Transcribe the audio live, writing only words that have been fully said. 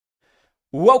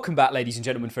Welcome back, ladies and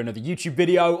gentlemen, for another YouTube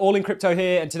video. Allincrypto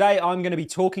here, and today I'm going to be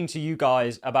talking to you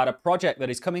guys about a project that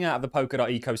is coming out of the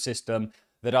Polkadot ecosystem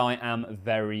that I am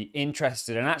very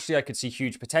interested in. And actually, I could see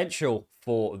huge potential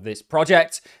for this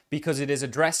project because it is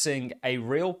addressing a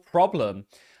real problem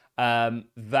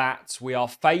that we are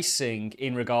facing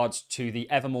in regards to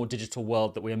the ever more digital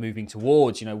world that we are moving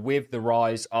towards. You know, with the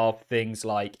rise of things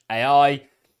like AI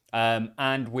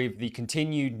and with the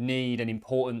continued need and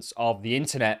importance of the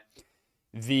internet.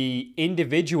 The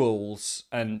individuals,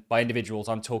 and by individuals,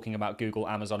 I'm talking about Google,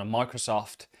 Amazon, and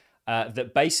Microsoft,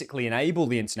 that basically enable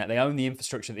the internet. They own the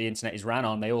infrastructure that the internet is ran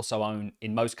on. They also own,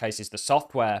 in most cases, the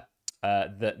software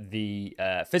that the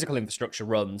physical infrastructure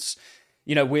runs.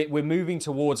 You know, we're moving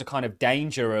towards a kind of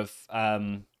danger of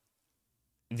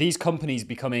these companies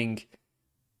becoming,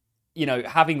 you know,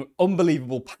 having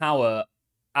unbelievable power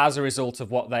as a result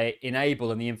of what they enable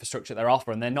and the infrastructure they're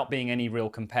offering, and there not being any real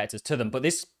competitors to them. But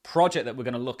this project that we're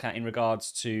going to look at in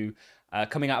regards to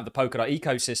coming out of the Polkadot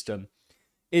ecosystem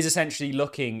is essentially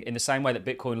looking in the same way that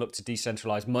Bitcoin looked to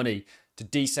decentralize money, to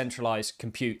decentralize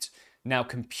compute. Now,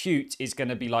 compute is going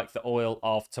to be like the oil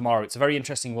of tomorrow. It's a very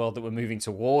interesting world that we're moving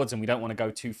towards, and we don't want to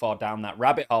go too far down that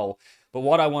rabbit hole. But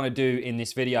what I want to do in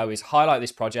this video is highlight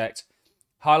this project,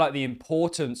 highlight the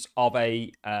importance of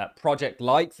a project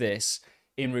like this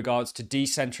in regards to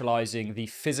decentralizing the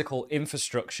physical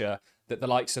infrastructure that the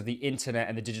likes of the internet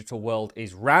and the digital world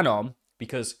is ran on,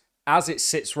 because as it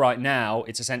sits right now,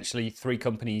 it's essentially three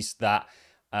companies that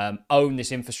own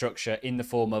this infrastructure in the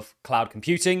form of cloud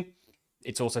computing.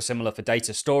 It's also similar for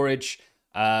data storage.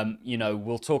 You know,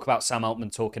 we'll talk about Sam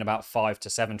Altman talking about $5 to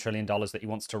 $7 trillion that he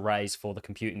wants to raise for the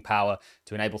computing power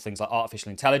to enable things like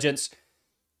artificial intelligence.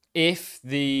 If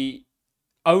the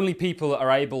only people that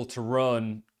are able to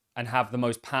run and have the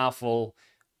most powerful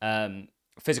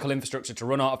physical infrastructure to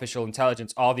run artificial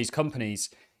intelligence are these companies,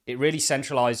 it really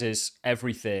centralizes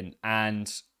everything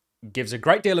and gives a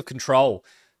great deal of control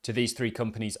to these three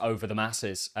companies over the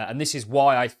masses. And this is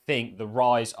why I think the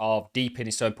rise of DePIN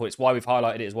is so important. It's why we've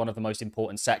highlighted it as one of the most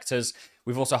important sectors.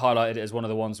 We've also highlighted it as one of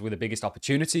the ones with the biggest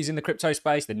opportunities in the crypto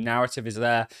space. The narrative is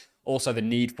there, also the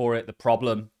need for it, the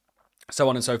problem, so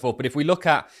on and so forth. But if we look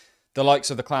at the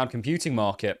likes of the cloud computing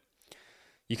market,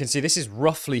 you can see this is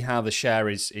roughly how the share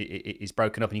is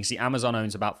broken up. And you can see Amazon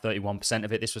owns about 31%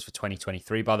 of it. This was for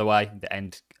 2023, by the way, the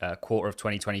end quarter of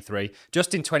 2023.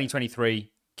 Just in 2023,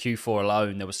 Q4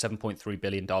 alone, there was $7.3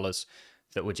 billion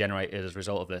that were generated as a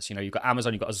result of this. You know, you've got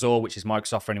Amazon, you've got Azure, which is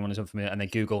Microsoft for anyone who's unfamiliar, and then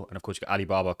Google, and of course you've got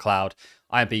Alibaba Cloud,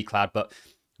 IMB Cloud. But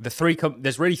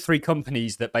there's really three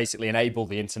companies that basically enable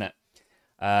the internet.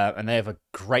 And they have a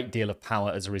great deal of power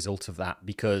as a result of that,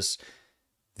 because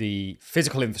the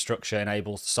physical infrastructure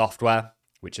enables software,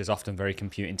 which is often very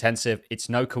compute intensive. It's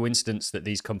no coincidence that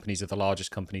these companies are the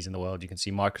largest companies in the world. You can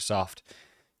see Microsoft,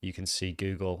 you can see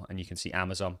Google, and you can see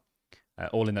Amazon,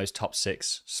 all in those top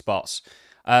 6 spots.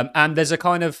 And there's a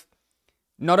kind of,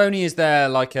 not only is there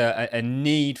like a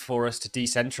need for us to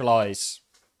decentralize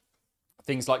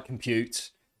things like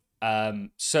compute,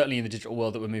 certainly in the digital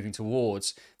world that we're moving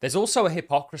towards, there's also a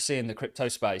hypocrisy in the crypto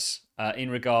space in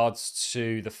regards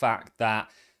to the fact that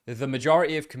the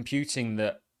majority of computing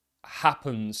that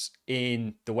happens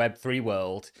in the Web3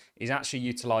 world is actually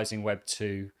utilizing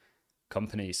Web2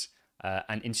 companies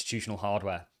and institutional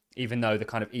hardware, even though the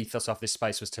kind of ethos of this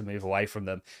space was to move away from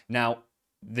them. Now,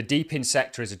 the DePIN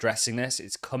sector is addressing this.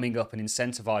 It's coming up and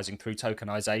incentivizing through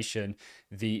tokenization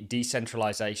the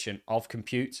decentralization of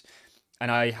compute. And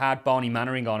I had Barney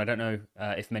Mannering on. I don't know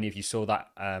if many of you saw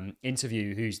that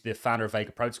interview, who's the founder of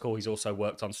Vega Protocol. He's also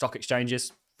worked on stock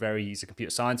exchanges. He's a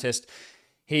computer scientist.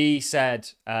 He said,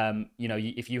 you know,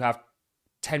 if you have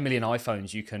 10 million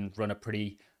iPhones, you can run a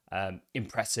pretty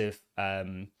impressive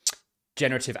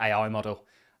generative AI model.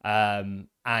 And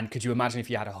could you imagine if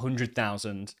you had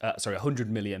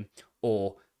 100 million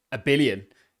or a billion,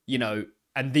 you know,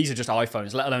 and these are just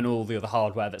iPhones, let alone all the other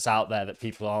hardware that's out there that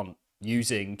people aren't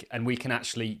using, and we can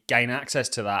actually gain access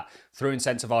to that through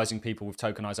incentivizing people with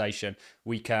tokenization.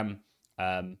 We can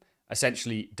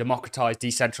essentially democratize,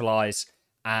 decentralize,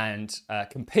 and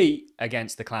compete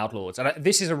against the cloud lords. And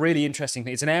this is a really interesting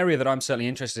thing. It's an area that I'm certainly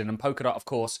interested in. And Polkadot, of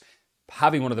course,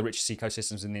 having one of the richest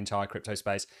ecosystems in the entire crypto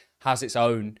space, has its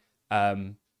own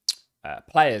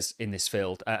players in this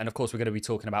field. And of course, we're going to be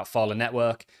talking about Phala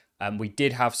network. We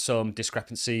did have some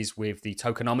discrepancies with the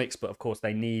tokenomics, but of course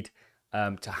they need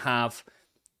to have,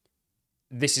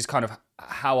 this is kind of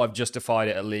how I've justified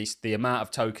it, at least, the amount of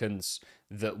tokens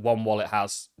that one wallet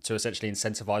has to essentially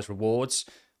incentivize rewards.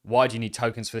 Why do you need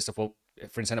tokens for this stuff? Well,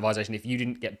 for incentivization, if you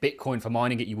didn't get Bitcoin for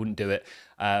mining it, you wouldn't do it.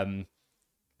 And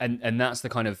that's the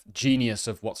kind of genius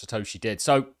of what Satoshi did.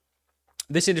 So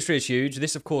This industry is huge.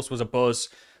 This, of course, was a buzz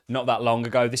not that long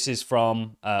ago. This is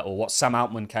from, or what Sam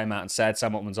Altman came out and said.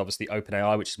 Sam Altman's obviously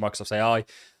OpenAI, which is Microsoft's AI.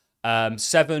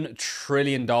 $7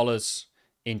 trillion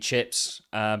in chips.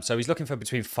 So he's looking for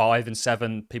between 5 and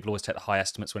 7. People always take the high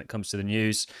estimates when it comes to the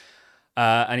news.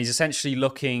 And he's essentially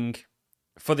looking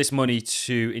for this money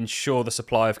to ensure the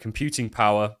supply of computing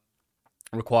power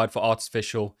required for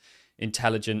artificial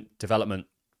intelligent development.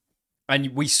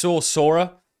 And we saw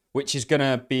Sora, which is going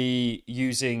to be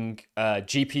using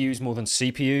GPUs more than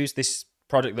CPUs. This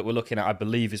project that we're looking at, I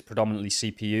believe, is predominantly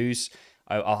CPUs.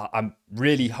 I'm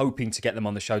really hoping to get them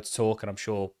on the show to talk, and I'm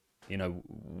sure, you know,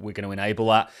 we're going to enable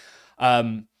that.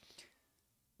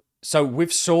 So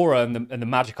with Sora and the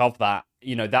magic of that,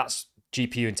 you know, that's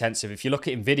GPU intensive. If you look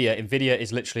at NVIDIA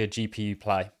is literally a GPU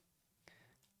play.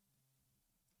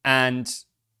 And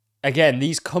again,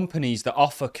 these companies that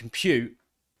offer compute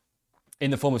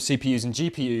in the form of CPUs and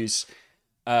GPUs,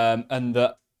 and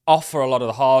that offer a lot of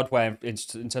the hardware in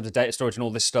terms of data storage and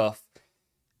all this stuff,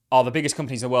 are the biggest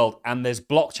companies in the world. And there's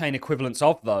blockchain equivalents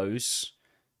of those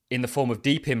in the form of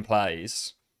deep in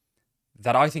plays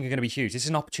that I think are going to be huge. This is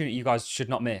an opportunity you guys should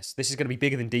not miss. This is going to be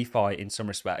bigger than DeFi in some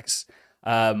respects,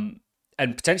 and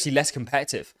potentially less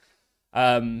competitive.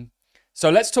 So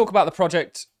let's talk about the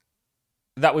project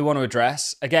that we want to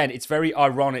address. Again, it's very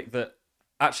ironic that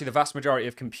actually the vast majority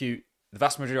of compute, the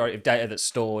vast majority of data that's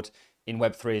stored in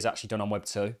Web3 is actually done on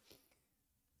Web2.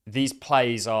 These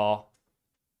plays are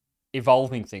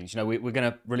evolving things. You know, we're going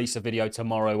to release a video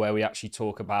tomorrow where we actually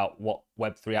talk about what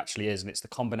Web3 actually is. And it's the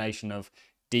combination of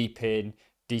deep in,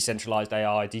 decentralized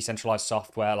AI, decentralized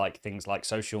software, like things like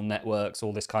social networks,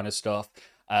 all this kind of stuff,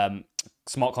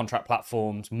 smart contract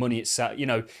platforms, money itself. You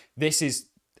know, this is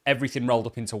everything rolled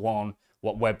up into one,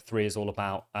 what Web3 is all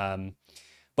about.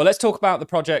 But let's talk about the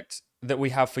project that we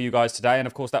have for you guys today. And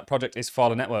of course, that project is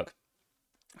Phala Network.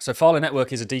 So Phala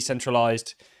Network is a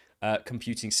decentralized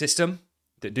computing system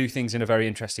that do things in a very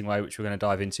interesting way, which we're going to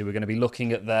dive into. We're going to be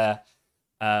looking at their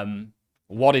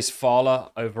what is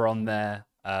Phala over on their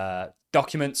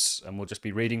documents, and we'll just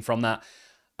be reading from that.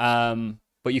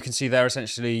 But you can see they're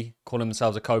essentially calling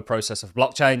themselves a co-processor of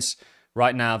blockchains.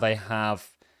 Right now, they have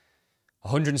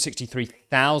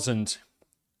 163,000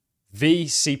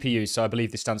 vCPUs. So I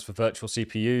believe this stands for virtual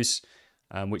CPUs,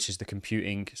 which is the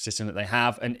computing system that they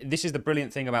have. And this is the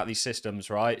brilliant thing about these systems,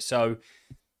 right? So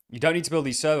you don't need to build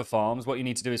these server farms. What you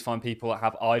need to do is find people that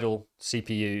have idle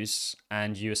CPUs,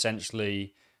 and you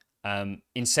essentially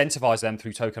incentivize them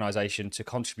through tokenization to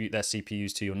contribute their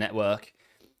CPUs to your network.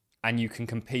 And you can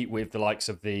compete with the likes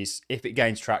of these. If it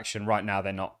gains traction, right now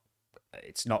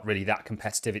it's not really that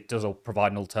competitive. It does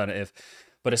provide an alternative,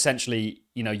 but essentially,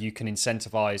 you know, you can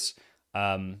incentivize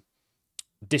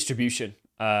distribution,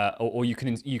 or you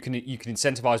can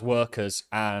incentivize workers,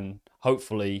 and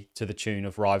hopefully to the tune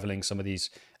of rivaling some of these.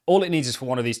 All it needs is for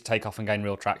one of these to take off and gain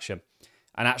real traction,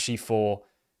 and actually for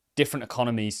different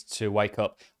economies to wake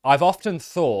up. I've often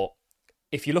thought,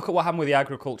 if you look at what happened with the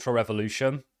agricultural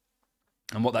revolution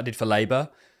and what that did for labor,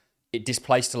 it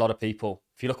displaced a lot of people.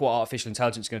 If you look at what artificial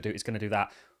intelligence is going to do, it's going to do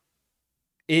that.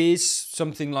 Is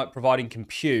something like providing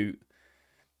compute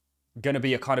going to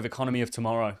be a kind of economy of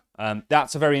tomorrow?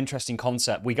 That's a very interesting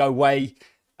concept. We go way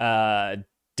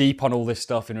deep on all this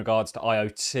stuff in regards to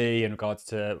IoT, in regards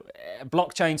to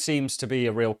blockchain seems to be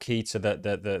a real key to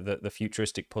the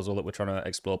futuristic puzzle that we're trying to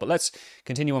explore. But let's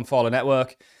continue on Phala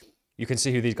Network. You can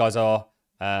see who these guys are,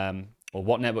 or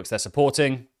what networks they're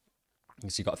supporting. You can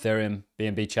see you've got Ethereum,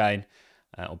 BNB chain,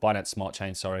 or Binance Smart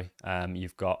Chain, sorry.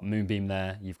 You've got Moonbeam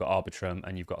there, you've got Arbitrum,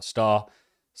 and you've got Star.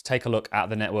 Let's take a look at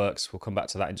the networks. We'll come back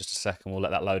to that in just a second. We'll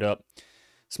let that load up.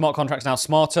 Smart contracts now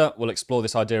smarter. We'll explore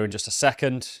this idea in just a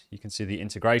second. You can see the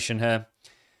integration here.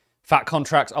 Fat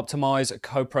contracts optimize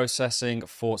co-processing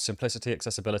for simplicity,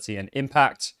 accessibility, and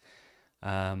impact.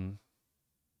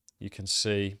 You can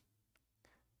see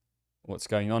what's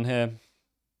going on here.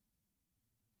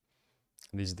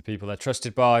 These are the people they're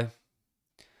trusted by.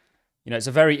 You know, it's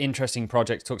a very interesting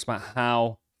project. It talks about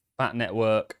how Fat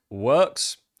Network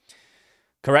works.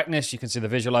 Correctness, you can see the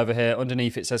visual over here.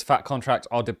 Underneath it says fat contracts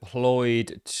are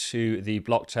deployed to the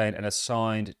blockchain and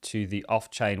assigned to the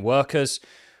off-chain workers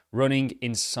running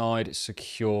inside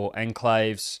secure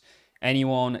enclaves.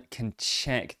 Anyone can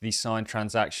check the signed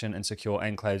transaction and secure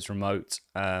enclaves remote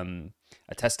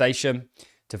attestation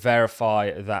to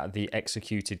verify that the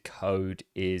executed code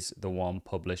is the one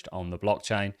published on the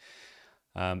blockchain.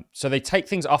 So they take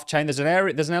things off-chain. There's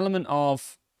an element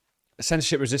of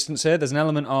censorship resistance here. There's an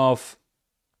element of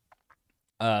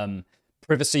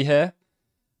privacy here.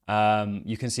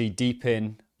 You can see deep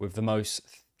in with the most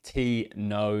T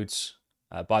nodes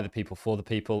by the people, for the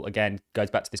people. Again, goes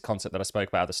back to this concept that I spoke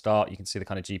about at the start. You can see the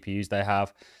kind of GPUs they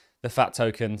have. The fat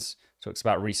tokens, talks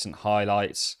about recent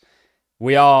highlights.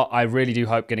 We are, I really do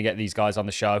hope, going to get these guys on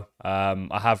the show.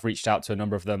 I have reached out to a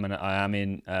number of them, and I am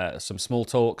in some small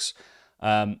talks.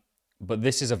 But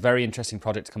this is a very interesting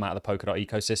project to come out of the Polkadot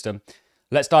ecosystem.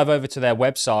 Let's dive over to their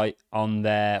website on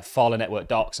their Phala network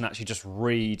docs and actually just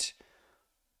read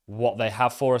what they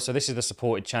have for us. So this is the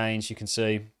supported chains. You can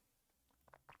see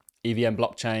EVM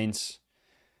blockchains.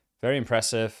 Very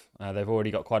impressive. They've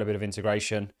already got quite a bit of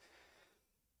integration.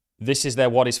 This is their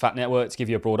What is Fat network to give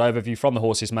you a broad overview from the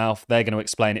horse's mouth. They're going to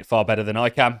explain it far better than I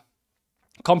can.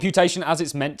 Computation as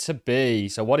it's meant to be.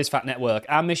 So what is Fat network?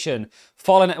 Our mission,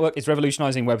 Phala network is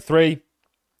revolutionizing Web3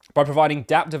 by providing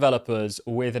dApp developers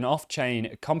with an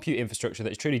off-chain compute infrastructure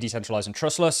that is truly decentralized and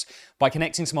trustless. By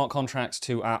connecting smart contracts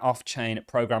to our off-chain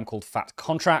program called Fat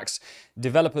Contracts,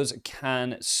 developers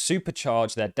can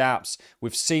supercharge their dApps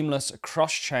with seamless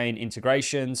cross-chain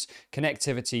integrations,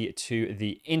 connectivity to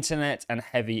the internet, and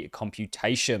heavy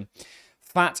computation.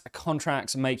 Fat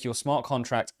contracts make your smart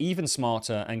contract even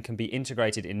smarter and can be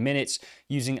integrated in minutes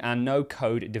using our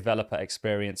no-code developer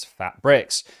experience, Fat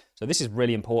Bricks. So this is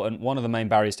really important. One of the main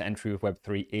barriers to entry with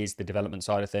Web3 is the development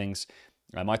side of things.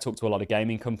 I talk to a lot of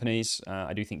gaming companies.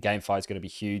 I do think GameFi is going to be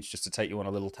huge, just to take you on a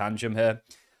little tangent here.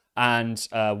 And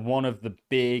one of the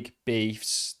big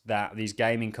beefs that these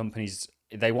gaming companies,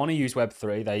 they want to use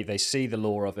Web3. They see the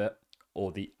law of it,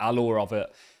 or the allure of it.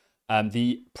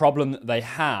 The problem that they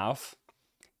have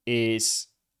is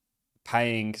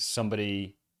paying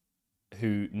somebody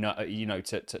who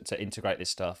to integrate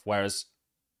this stuff. Whereas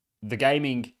the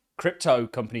gaming crypto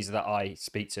companies that I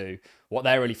speak to, what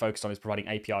they're really focused on is providing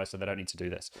APIs, so they don't need to do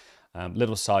this.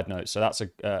 Little side note. So that's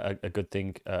a good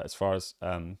thing as far as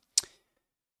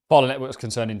Phala network is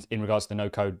concerned in regards to the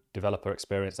no-code developer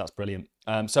experience. That's brilliant.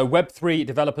 So Web3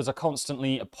 developers are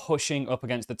constantly pushing up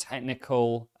against the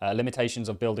technical limitations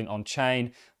of building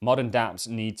on-chain. Modern dApps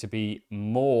need to be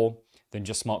more than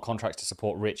just smart contracts to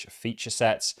support rich feature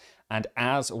sets. And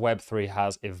as Web3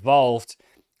 has evolved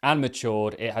and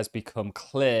matured, it has become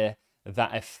clear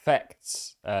that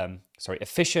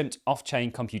efficient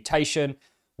off-chain computation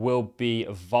will be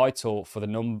vital for the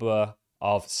number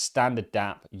of standard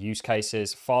dApp use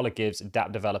cases. Phala gives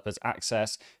dApp developers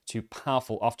access to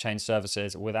powerful off-chain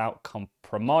services without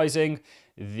compromising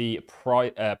the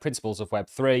principles of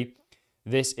Web3.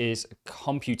 This is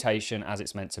computation as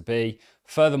it's meant to be.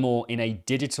 Furthermore, in a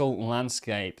digital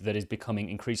landscape that is becoming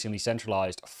increasingly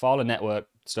centralized, Phala network,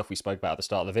 stuff we spoke about at the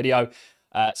start of the video,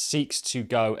 seeks to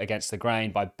go against the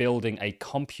grain by building a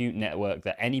compute network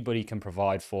that anybody can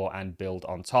provide for and build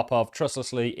on top of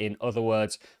trustlessly. In other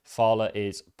words, Phala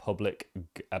is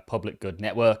a public good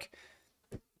network.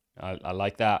 I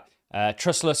like that.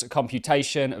 Trustless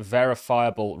computation,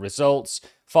 verifiable results.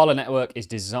 Phala network is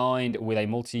designed with a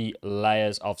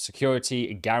multi-layers of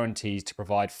security guarantees to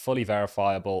provide fully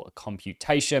verifiable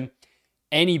computation.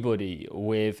 Anybody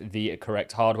with the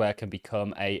correct hardware can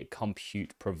become a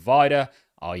compute provider,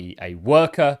 i.e. a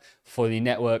worker for the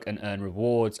network, and earn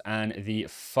rewards. And the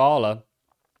Phala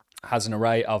has an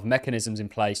array of mechanisms in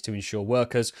place to ensure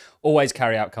workers always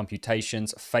carry out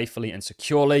computations faithfully and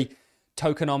securely.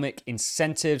 Tokenomic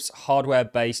incentives,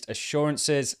 hardware-based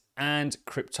assurances, and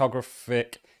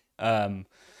cryptographic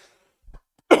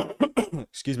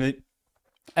excuse me,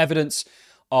 evidence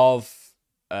of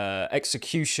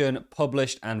execution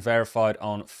published and verified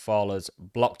on Phala's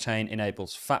blockchain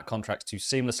enables fat contracts to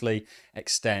seamlessly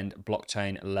extend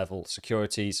blockchain level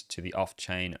securities to the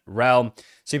off-chain realm.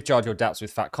 Supercharge your dApps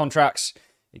with fat contracts.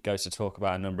 It goes to talk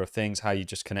about a number of things, how you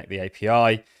just connect the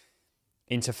API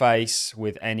interface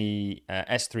with any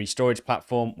S3 storage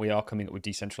platform. We are coming up with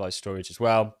decentralized storage as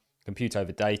well. Compute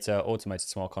over data, automated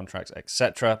smart contracts,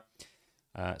 etc.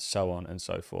 So on and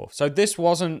so forth. So this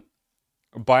wasn't,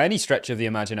 by any stretch of the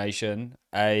imagination,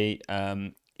 a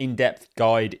in-depth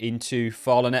guide into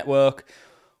Phala network.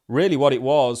 Really what it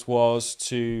was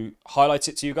to highlight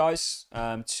it to you guys,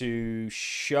 to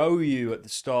show you at the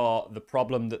start the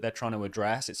problem that they're trying to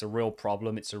address. It's a real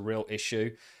problem, it's a real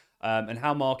issue, and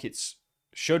how markets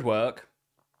should work.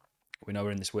 We know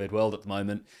we're in this weird world at the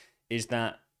moment, is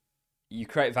that you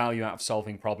create value out of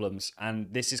solving problems.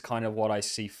 And this is kind of what I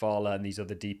see Phala and these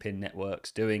other deep in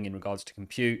networks doing in regards to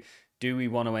compute. Do we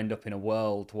want to end up in a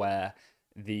world where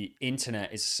the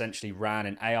internet is essentially ran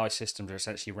and AI systems are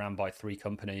essentially ran by 3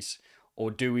 companies?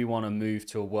 Or do we want to move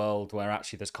to a world where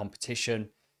actually there's competition,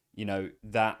 you know,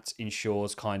 that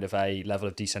ensures kind of a level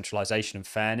of decentralization and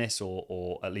fairness,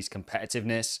 or at least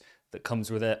competitiveness that comes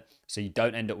with it? So you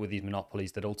don't end up with these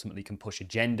monopolies that ultimately can push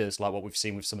agendas like what we've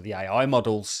seen with some of the AI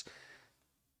models.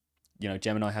 you know,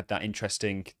 Gemini had that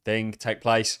interesting thing take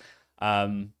place.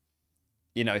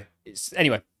 You know,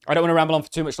 anyway, I don't want to ramble on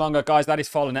for too much longer. Guys, that is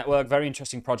Phala Network. Very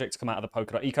interesting project to come out of the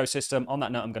Polkadot ecosystem. On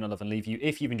that note, I'm going to love and leave you.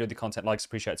 If you've enjoyed the content, likes,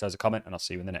 appreciate it as a comment, and I'll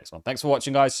see you in the next one. Thanks for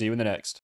watching, guys. See you in the next.